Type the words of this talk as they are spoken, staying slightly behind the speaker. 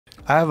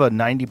I have a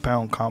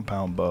 90-pound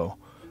compound bow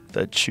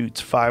that shoots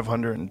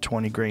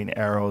 520 grain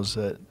arrows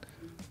at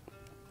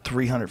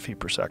 300 feet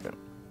per second.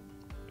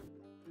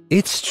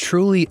 It's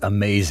truly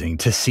amazing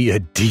to see a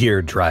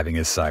deer driving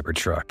a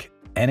Cybertruck,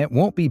 and it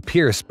won't be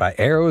pierced by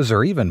arrows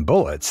or even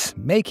bullets,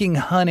 making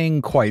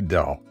hunting quite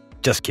dull.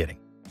 Just kidding.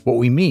 What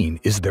we mean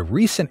is the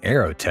recent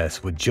arrow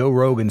test with Joe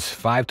Rogan's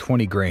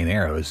 520 grain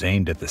arrows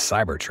aimed at the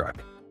Cybertruck.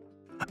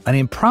 An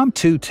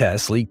impromptu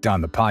test leaked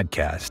on the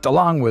podcast,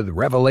 along with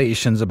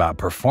revelations about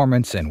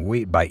performance and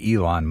weight by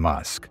Elon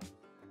Musk.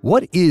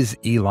 What is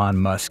Elon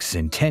Musk's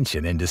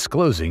intention in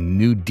disclosing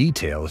new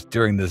details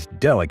during this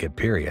delicate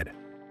period?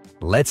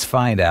 Let's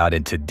find out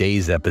in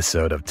today's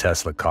episode of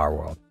Tesla Car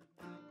World.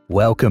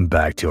 Welcome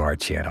back to our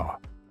channel.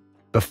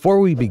 Before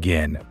we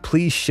begin,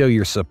 please show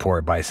your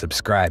support by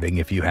subscribing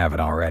if you haven't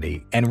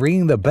already, and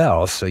ringing the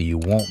bell so you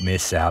won't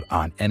miss out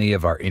on any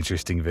of our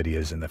interesting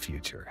videos in the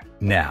future.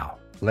 Now,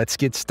 let's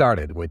get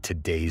started with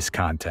today's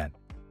content.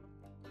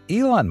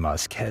 Elon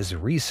Musk has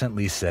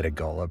recently set a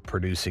goal of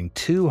producing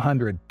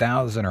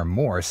 200,000 or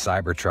more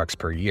Cybertrucks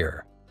per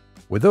year.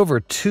 With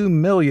over 2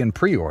 million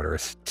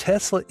pre-orders,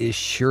 Tesla is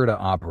sure to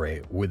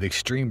operate with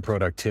extreme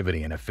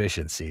productivity and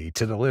efficiency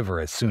to deliver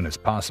as soon as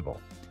possible.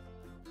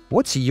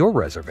 What's your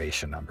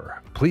reservation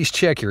number? Please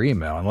check your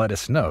email and let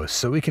us know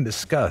so we can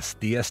discuss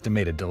the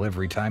estimated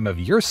delivery time of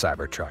your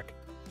Cybertruck.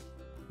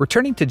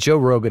 Returning to Joe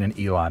Rogan and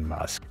Elon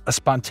Musk, a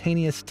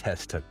spontaneous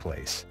test took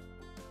place.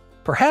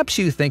 Perhaps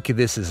you think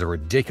this is a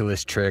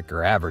ridiculous trick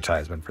or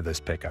advertisement for this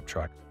pickup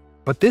truck,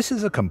 but this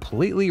is a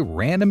completely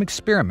random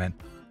experiment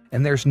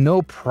and there's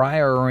no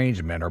prior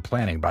arrangement or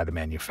planning by the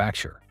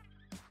manufacturer.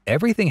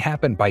 Everything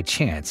happened by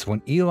chance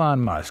when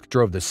Elon Musk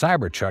drove the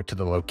Cybertruck to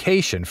the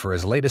location for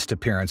his latest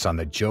appearance on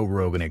the Joe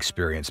Rogan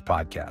Experience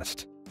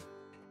podcast.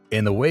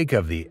 In the wake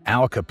of the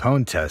Al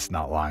Capone test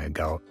not long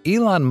ago,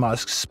 Elon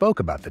Musk spoke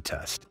about the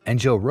test, and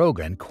Joe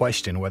Rogan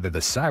questioned whether the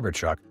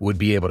Cybertruck would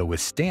be able to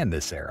withstand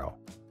this arrow.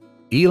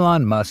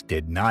 Elon Musk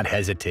did not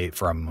hesitate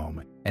for a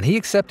moment, and he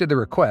accepted the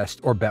request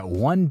or bet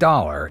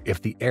 $1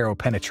 if the arrow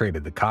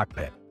penetrated the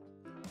cockpit.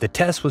 The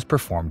test was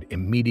performed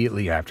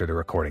immediately after the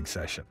recording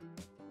session.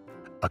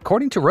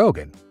 According to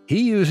Rogan, he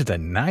used a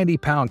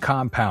 90-pound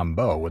compound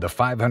bow with a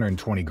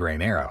 520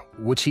 grain arrow,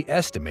 which he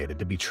estimated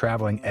to be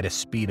traveling at a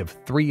speed of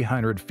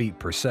 300 feet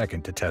per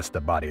second to test the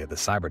body of the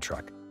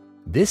Cybertruck.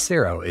 This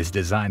arrow is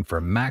designed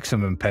for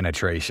maximum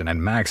penetration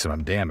and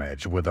maximum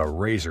damage with a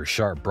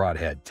razor-sharp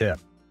broadhead tip.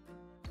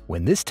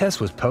 When this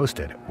test was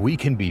posted, we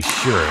can be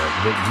sure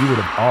that you would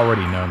have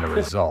already known the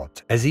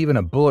result, as even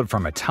a bullet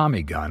from a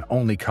Tommy gun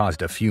only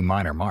caused a few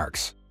minor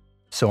marks.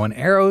 So an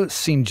arrow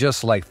seemed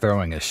just like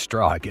throwing a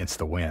straw against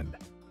the wind.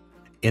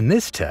 In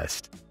this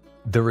test,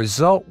 the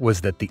result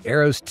was that the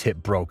arrow's tip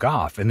broke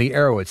off and the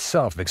arrow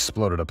itself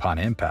exploded upon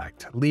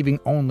impact, leaving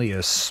only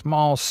a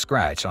small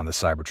scratch on the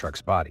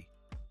Cybertruck's body.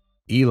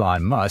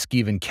 Elon Musk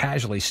even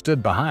casually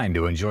stood behind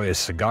to enjoy a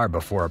cigar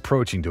before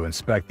approaching to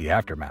inspect the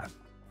aftermath.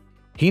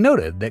 He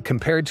noted that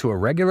compared to a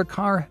regular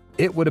car,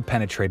 it would have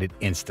penetrated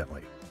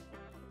instantly.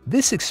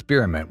 This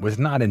experiment was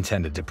not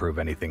intended to prove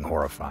anything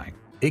horrifying.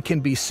 It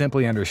can be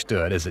simply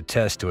understood as a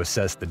test to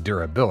assess the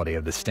durability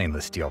of the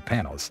stainless steel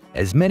panels,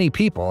 as many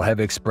people have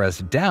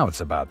expressed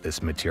doubts about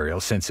this material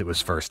since it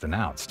was first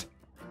announced.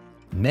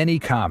 Many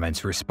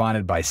comments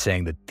responded by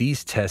saying that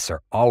these tests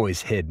are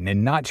always hidden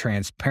and not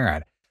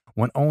transparent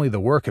when only the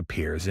work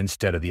appears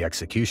instead of the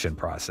execution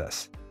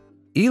process.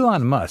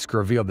 Elon Musk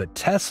revealed that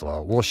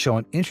Tesla will show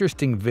an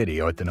interesting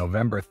video at the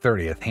November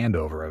 30th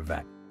handover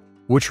event,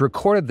 which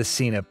recorded the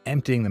scene of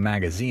emptying the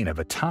magazine of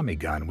a Tommy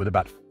gun with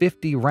about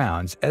 50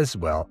 rounds, as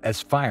well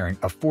as firing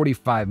a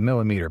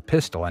 45mm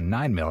pistol and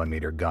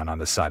 9mm gun on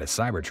the side of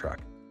Cybertruck.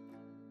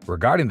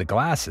 Regarding the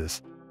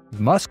glasses,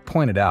 Musk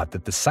pointed out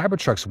that the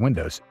Cybertruck's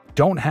windows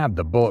don't have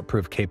the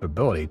bulletproof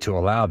capability to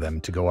allow them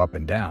to go up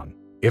and down.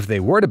 If they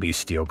were to be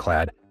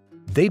steel-clad,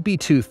 they'd be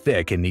too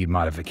thick and need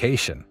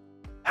modification.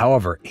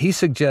 However, he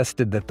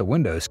suggested that the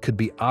windows could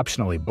be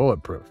optionally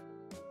bulletproof.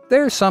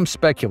 There are some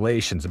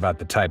speculations about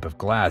the type of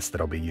glass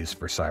that'll be used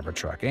for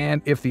Cybertruck,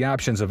 and if the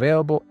option's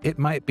available, it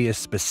might be a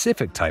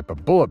specific type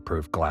of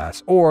bulletproof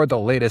glass or the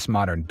latest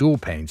modern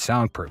dual-pane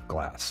soundproof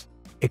glass.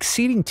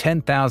 Exceeding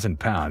 10,000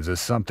 pounds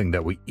is something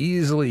that we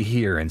easily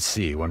hear and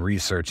see when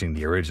researching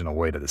the original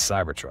weight of the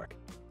Cybertruck.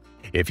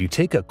 If you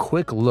take a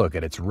quick look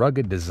at its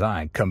rugged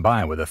design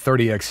combined with a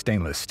 30x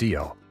stainless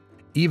steel,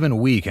 even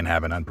we can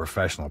have an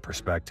unprofessional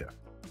perspective.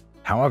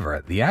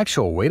 However, the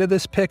actual weight of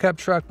this pickup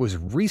truck was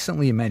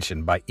recently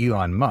mentioned by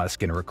Elon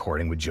Musk in a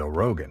recording with Joe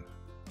Rogan.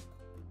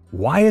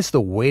 Why is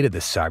the weight of the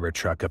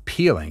Cybertruck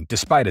appealing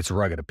despite its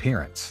rugged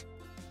appearance?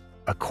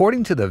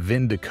 According to the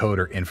VIN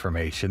decoder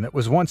information that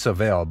was once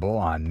available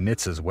on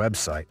NHTSA's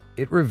website,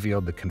 it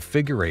revealed the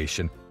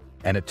configuration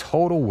and a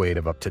total weight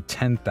of up to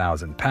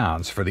 10,000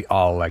 pounds for the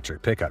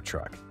all-electric pickup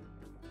truck.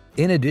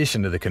 In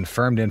addition to the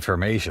confirmed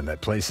information that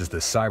places the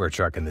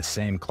Cybertruck in the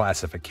same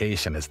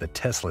classification as the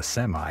Tesla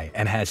Semi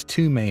and has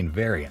two main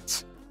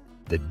variants,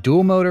 the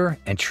dual motor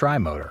and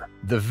tri-motor,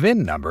 the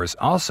VIN numbers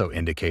also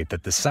indicate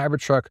that the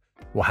Cybertruck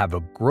will have a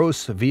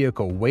gross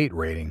vehicle weight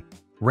rating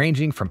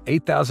ranging from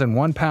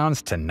 8,001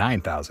 pounds to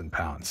 9,000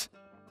 pounds,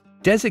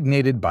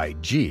 designated by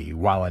G,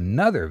 while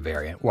another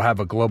variant will have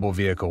a global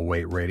vehicle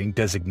weight rating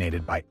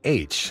designated by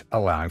H,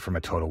 allowing from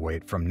a total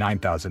weight from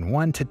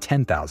 9,001 to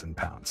 10,000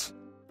 pounds.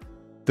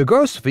 The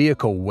gross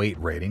vehicle weight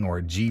rating,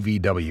 or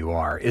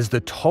GVWR, is the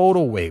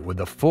total weight with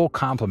the full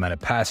complement of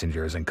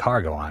passengers and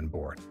cargo on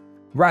board,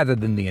 rather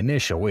than the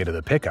initial weight of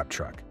the pickup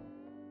truck.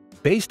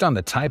 Based on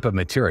the type of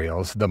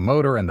materials, the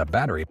motor, and the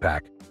battery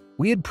pack,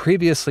 we had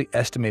previously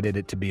estimated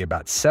it to be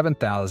about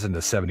 7,000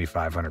 to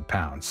 7,500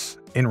 pounds.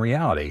 In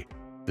reality,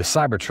 the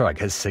Cybertruck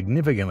has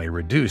significantly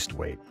reduced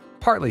weight,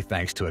 partly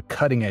thanks to a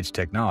cutting-edge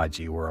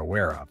technology we're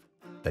aware of,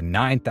 the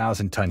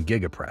 9,000-ton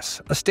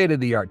Gigapress, a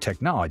state-of-the-art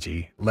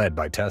technology led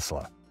by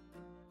Tesla.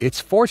 It's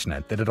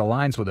fortunate that it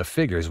aligns with the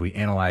figures we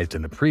analyzed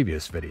in the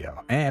previous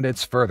video, and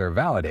it's further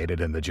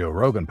validated in the Joe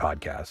Rogan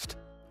podcast.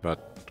 About,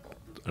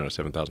 I don't know,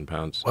 7,000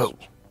 pounds. Whoa.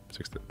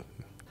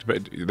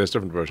 There's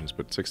different versions,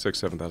 but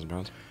 7,000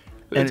 pounds.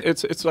 And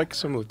It's like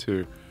similar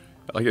to,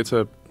 like it's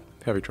a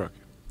heavy truck.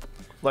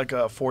 like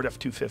a Ford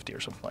F-250 or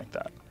something like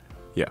that.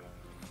 Yeah.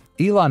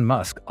 Elon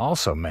Musk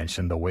also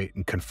mentioned the weight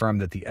and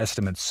confirmed that the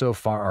estimates so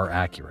far are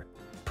accurate,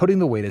 putting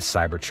the weight of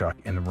Cybertruck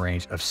in the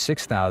range of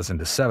 6,000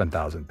 to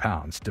 7,000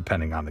 pounds,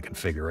 depending on the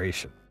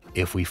configuration.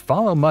 If we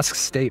follow Musk's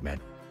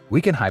statement, we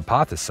can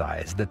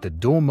hypothesize that the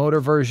dual-motor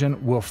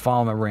version will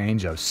fall in the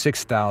range of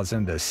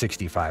 6,000 to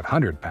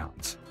 6,500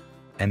 pounds,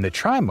 and the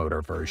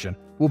tri-motor version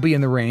will be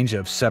in the range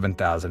of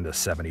 7,000 to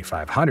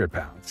 7,500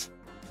 pounds.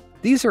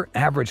 These are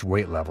average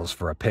weight levels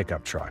for a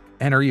pickup truck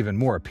and are even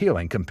more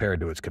appealing compared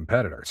to its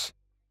competitors.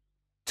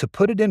 To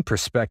put it in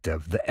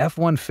perspective, the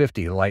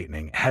F-150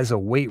 Lightning has a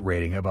weight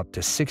rating of up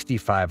to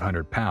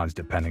 6,500 pounds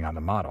depending on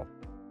the model.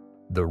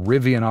 The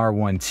Rivian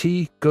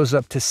R1T goes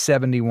up to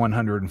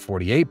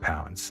 7,148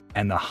 pounds,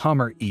 and the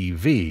Hummer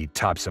EV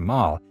tops them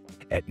all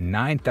at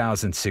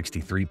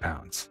 9,063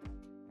 pounds.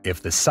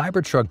 If the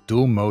Cybertruck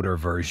dual-motor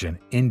version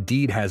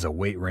indeed has a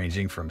weight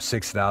ranging from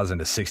 6,000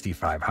 to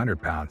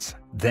 6,500 pounds,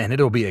 then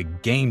it'll be a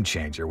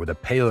game-changer with a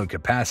payload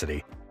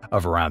capacity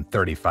of around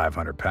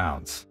 3,500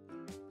 pounds.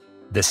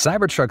 The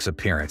Cybertruck's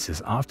appearance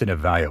is often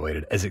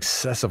evaluated as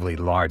excessively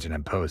large and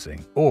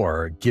imposing,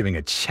 or giving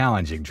a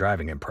challenging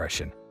driving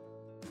impression.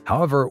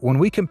 However, when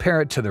we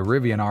compare it to the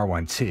Rivian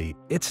R1T,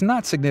 it's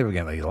not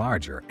significantly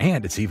larger,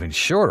 and it's even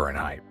shorter in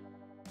height.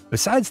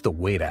 Besides the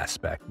weight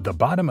aspect, the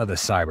bottom of the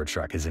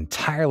Cybertruck is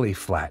entirely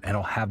flat and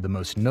will have the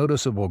most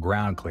noticeable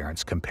ground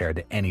clearance compared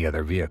to any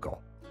other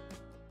vehicle.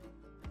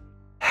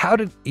 How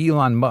did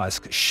Elon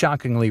Musk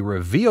shockingly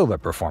reveal the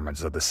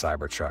performance of the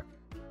Cybertruck?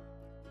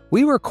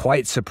 We were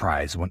quite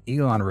surprised when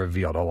Elon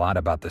revealed a lot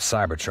about the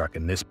Cybertruck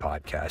in this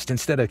podcast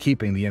instead of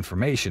keeping the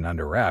information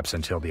under wraps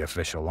until the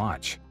official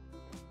launch.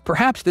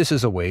 Perhaps this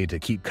is a way to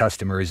keep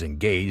customers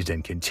engaged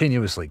and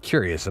continuously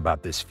curious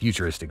about this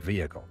futuristic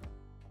vehicle.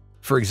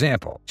 For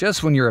example,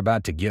 just when you're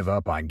about to give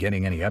up on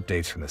getting any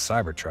updates from the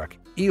Cybertruck,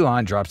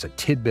 Elon drops a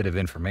tidbit of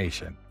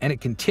information, and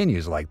it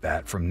continues like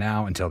that from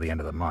now until the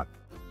end of the month.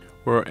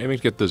 We're aiming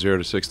to get the 0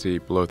 to 60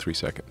 below 3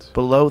 seconds.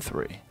 Below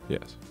 3.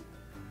 Yes.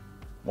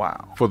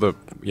 Wow. For the,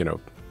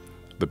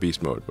 the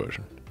beast mode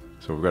version.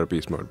 So we've got a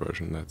beast mode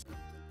version. That's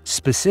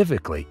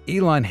Specifically,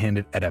 Elon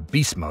hinted at a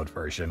beast mode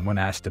version when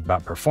asked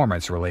about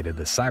performance related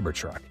to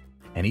Cybertruck,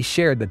 and he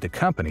shared that the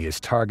company is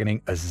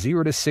targeting a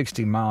 0 to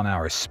 60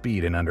 mile-an-hour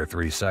speed in under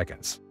 3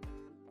 seconds.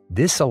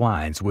 This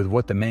aligns with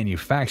what the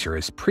manufacturer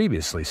has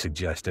previously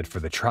suggested for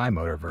the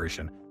tri-motor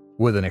version,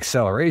 with an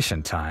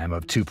acceleration time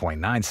of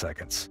 2.9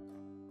 seconds.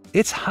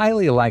 It's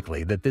highly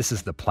likely that this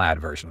is the plaid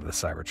version of the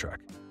Cybertruck,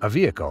 a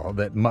vehicle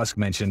that Musk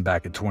mentioned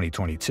back in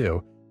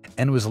 2022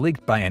 and was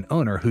leaked by an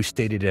owner who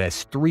stated it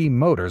has 3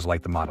 motors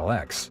like the Model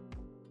X.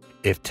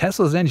 If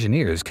Tesla's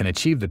engineers can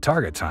achieve the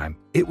target time,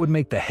 it would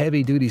make the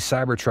heavy-duty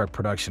Cybertruck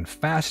production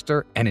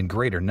faster and in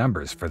greater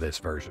numbers for this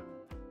version.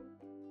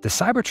 The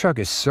Cybertruck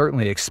is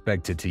certainly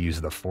expected to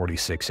use the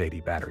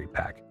 4680 battery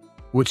pack,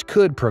 which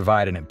could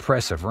provide an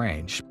impressive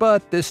range,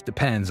 but this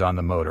depends on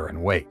the motor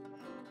and weight.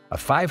 A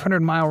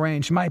 500-mile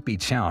range might be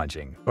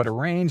challenging, but a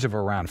range of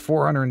around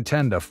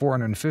 410 to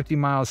 450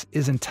 miles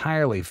is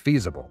entirely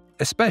feasible,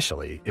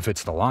 especially if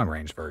it's the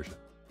long-range version.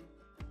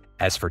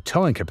 As for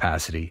towing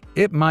capacity,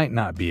 it might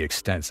not be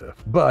extensive,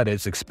 but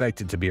it's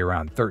expected to be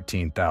around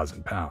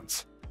 13,000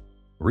 pounds.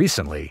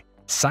 Recently,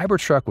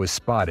 Cybertruck was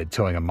spotted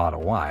towing a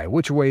Model Y,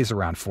 which weighs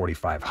around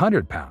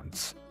 4,500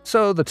 pounds,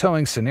 so the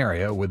towing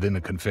scenario within the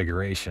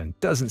configuration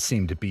doesn't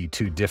seem to be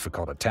too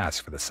difficult a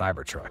task for the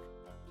Cybertruck.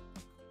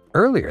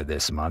 Earlier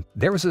this month,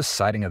 there was a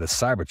sighting of the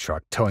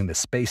Cybertruck towing the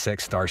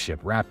SpaceX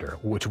Starship Raptor,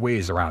 which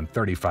weighs around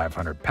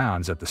 3,500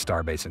 pounds at the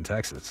Starbase in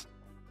Texas.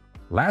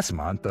 Last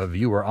month, a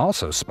viewer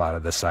also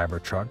spotted the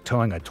Cybertruck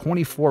towing a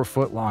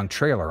 24-foot-long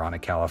trailer on a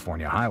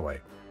California highway.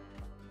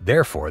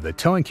 Therefore, the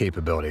towing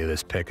capability of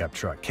this pickup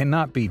truck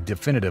cannot be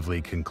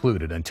definitively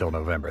concluded until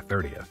November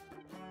 30th.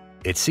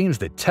 It seems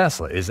that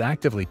Tesla is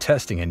actively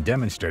testing and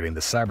demonstrating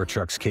the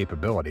Cybertruck's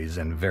capabilities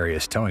in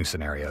various towing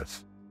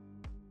scenarios.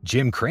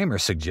 Jim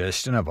Cramer's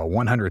suggestion of a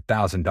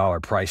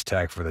 $100,000 price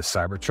tag for the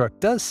Cybertruck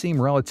does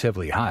seem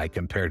relatively high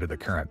compared to the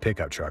current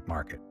pickup truck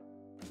market.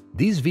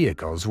 These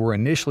vehicles were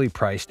initially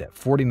priced at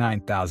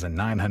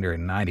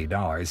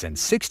 $49,990 and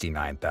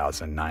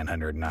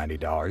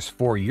 $69,990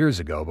 4 years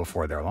ago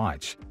before their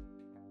launch.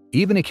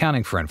 Even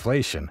accounting for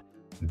inflation,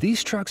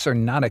 these trucks are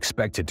not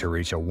expected to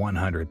reach a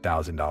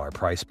 $100,000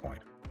 price point.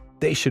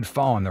 They should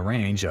fall in the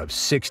range of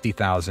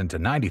 $60,000 to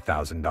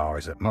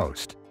 $90,000 at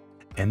most.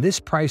 And this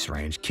price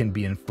range can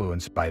be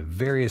influenced by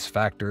various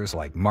factors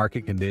like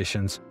market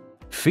conditions,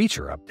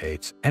 feature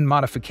updates, and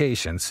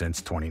modifications since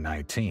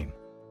 2019.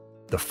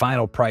 The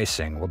final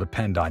pricing will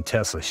depend on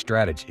Tesla's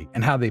strategy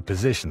and how they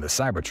position the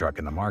Cybertruck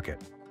in the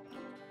market.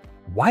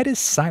 Why does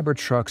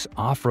Cybertruck's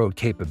off-road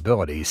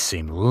capabilities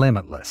seem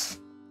limitless?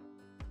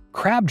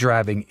 Crab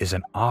driving is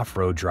an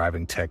off-road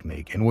driving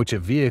technique in which a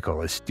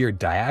vehicle is steered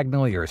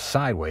diagonally or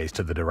sideways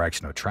to the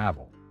direction of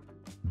travel.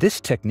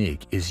 This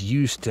technique is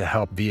used to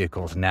help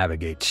vehicles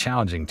navigate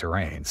challenging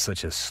terrain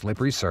such as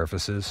slippery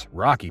surfaces,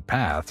 rocky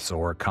paths,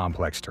 or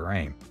complex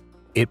terrain.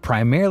 It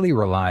primarily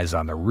relies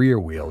on the rear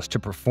wheels to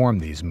perform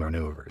these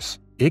maneuvers.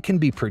 It can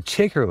be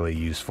particularly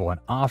useful in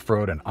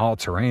off-road and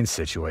all-terrain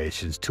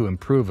situations to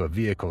improve a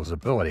vehicle's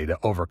ability to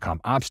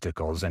overcome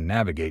obstacles and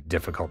navigate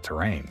difficult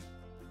terrain.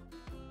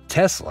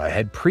 Tesla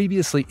had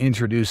previously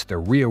introduced the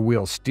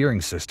rear-wheel steering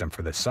system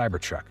for the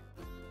Cybertruck,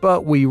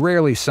 but we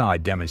rarely saw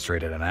it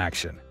demonstrated in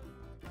action.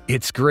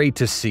 It's great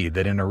to see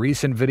that in a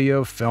recent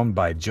video filmed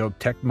by Joe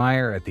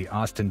Techmeyer at the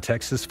Austin,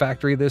 Texas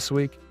factory this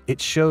week, it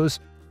shows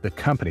the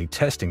company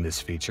testing this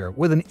feature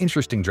with an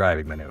interesting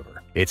driving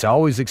maneuver. It's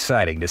always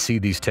exciting to see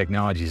these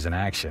technologies in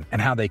action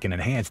and how they can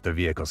enhance the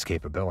vehicle's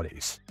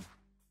capabilities.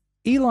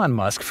 Elon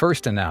Musk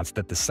first announced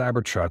that the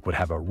Cybertruck would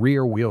have a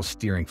rear-wheel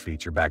steering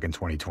feature back in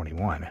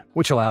 2021,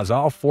 which allows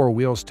all 4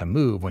 wheels to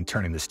move when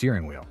turning the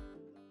steering wheel.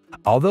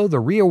 Although the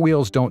rear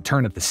wheels don't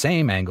turn at the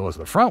same angle as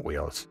the front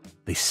wheels,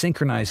 they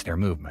synchronize their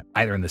movement,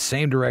 either in the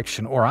same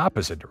direction or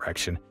opposite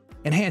direction,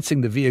 enhancing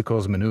the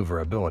vehicle's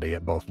maneuverability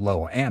at both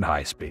low and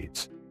high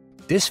speeds.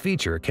 This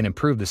feature can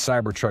improve the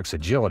Cybertruck's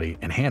agility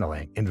and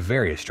handling in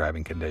various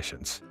driving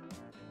conditions.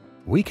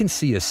 We can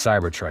see a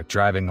Cybertruck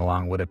driving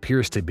along what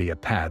appears to be a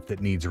path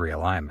that needs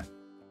realignment.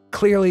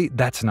 Clearly,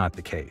 that's not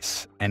the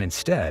case, and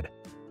instead,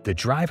 the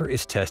driver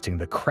is testing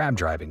the crab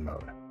driving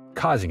mode,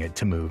 causing it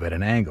to move at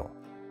an angle.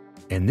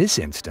 In this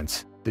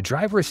instance, the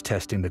driver is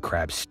testing the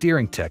crab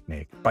steering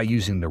technique by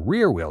using the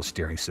rear-wheel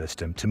steering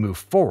system to move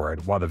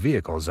forward while the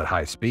vehicle is at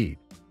high speed.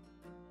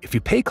 If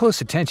you pay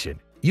close attention,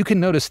 you can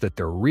notice that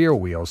the rear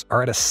wheels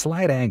are at a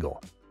slight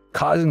angle,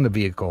 causing the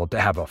vehicle to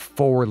have a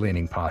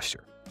forward-leaning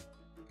posture.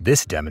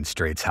 This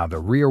demonstrates how the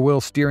rear-wheel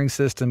steering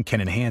system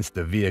can enhance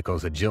the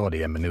vehicle's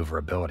agility and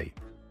maneuverability.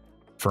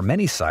 For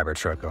many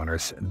Cybertruck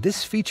owners,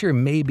 this feature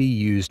may be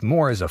used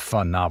more as a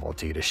fun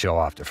novelty to show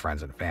off to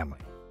friends and family.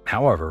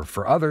 However,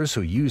 for others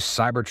who use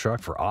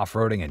Cybertruck for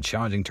off-roading and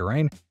challenging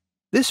terrain,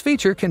 this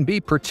feature can be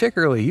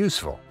particularly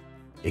useful.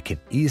 It can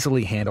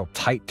easily handle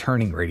tight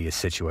turning radius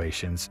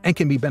situations and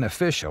can be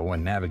beneficial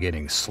when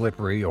navigating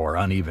slippery or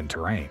uneven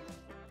terrain.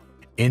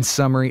 In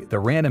summary, the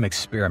random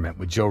experiment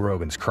with Joe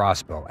Rogan's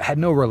crossbow had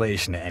no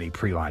relation to any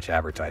pre-launch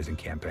advertising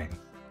campaign.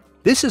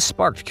 This has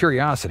sparked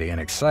curiosity and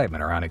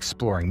excitement around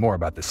exploring more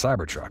about the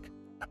Cybertruck,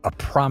 a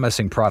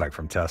promising product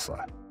from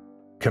Tesla.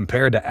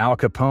 Compared to Al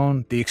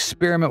Capone, the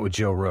experiment with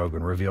Joe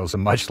Rogan reveals a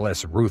much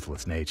less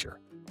ruthless nature.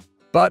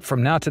 But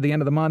from now to the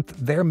end of the month,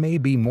 there may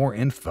be more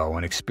info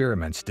and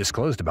experiments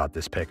disclosed about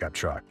this pickup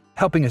truck,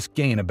 helping us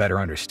gain a better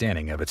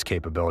understanding of its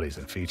capabilities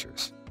and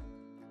features.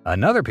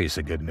 Another piece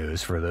of good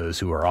news for those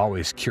who are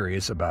always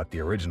curious about the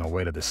original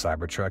weight of the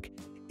Cybertruck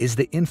is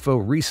the info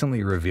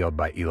recently revealed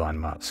by Elon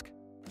Musk.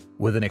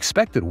 With an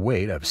expected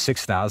weight of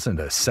 6,000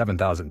 to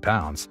 7,000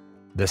 pounds,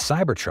 the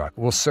Cybertruck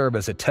will serve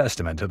as a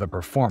testament to the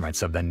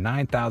performance of the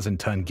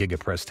 9,000-ton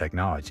gigapress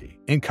technology,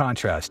 in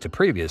contrast to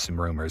previous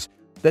rumors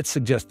that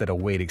suggested a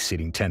weight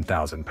exceeding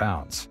 10,000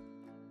 pounds.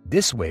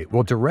 This weight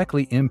will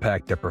directly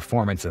impact the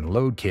performance and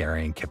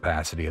load-carrying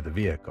capacity of the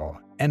vehicle,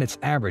 and its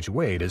average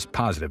weight is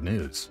positive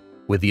news.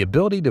 With the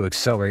ability to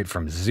accelerate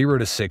from 0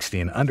 to 60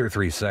 in under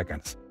 3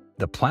 seconds,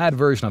 the plaid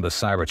version of the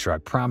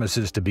Cybertruck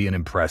promises to be an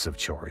impressive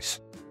choice.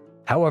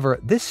 However,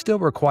 this still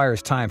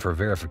requires time for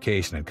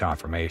verification and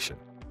confirmation.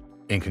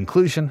 In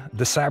conclusion,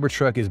 the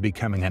Cybertruck is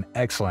becoming an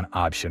excellent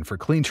option for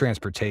clean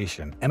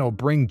transportation and will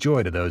bring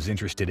joy to those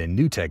interested in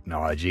new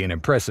technology and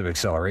impressive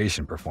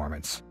acceleration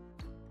performance.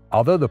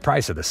 Although the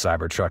price of the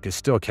Cybertruck is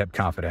still kept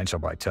confidential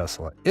by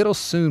Tesla, it'll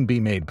soon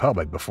be made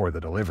public before the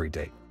delivery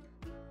date.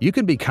 You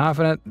can be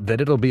confident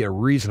that it'll be a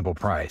reasonable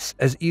price,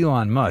 as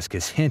Elon Musk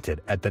has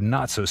hinted at the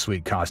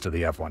not-so-sweet cost of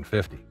the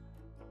F-150.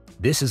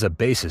 This is a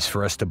basis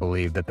for us to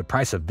believe that the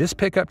price of this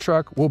pickup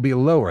truck will be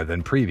lower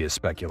than previous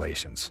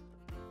speculations.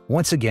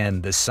 Once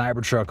again, the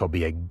Cybertruck will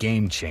be a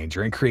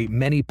game-changer and create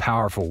many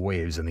powerful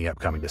waves in the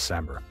upcoming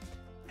December.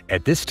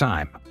 At this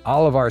time,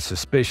 all of our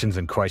suspicions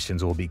and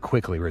questions will be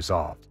quickly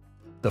resolved.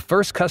 The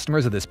first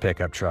customers of this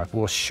pickup truck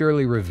will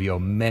surely reveal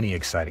many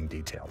exciting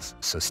details,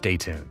 so stay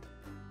tuned.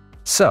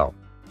 So,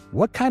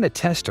 What kind of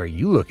test are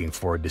you looking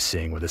forward to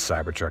seeing with a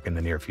Cybertruck in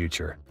the near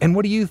future? And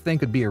what do you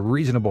think would be a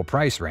reasonable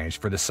price range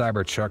for the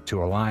Cybertruck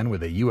to align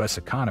with the US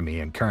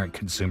economy and current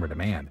consumer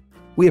demand?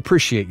 We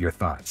appreciate your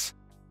thoughts.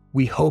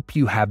 We hope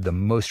you have the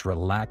most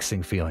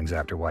relaxing feelings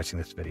after watching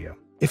this video.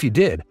 If you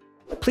did,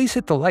 please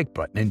hit the like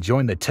button and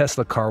join the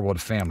Tesla Car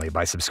World family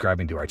by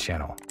subscribing to our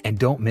channel. And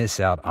don't miss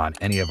out on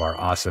any of our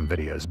awesome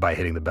videos by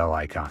hitting the bell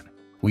icon.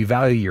 We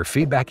value your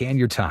feedback and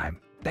your time.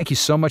 Thank you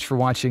so much for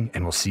watching,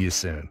 and we'll see you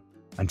soon.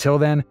 Until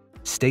then,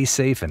 stay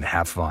safe and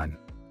have fun.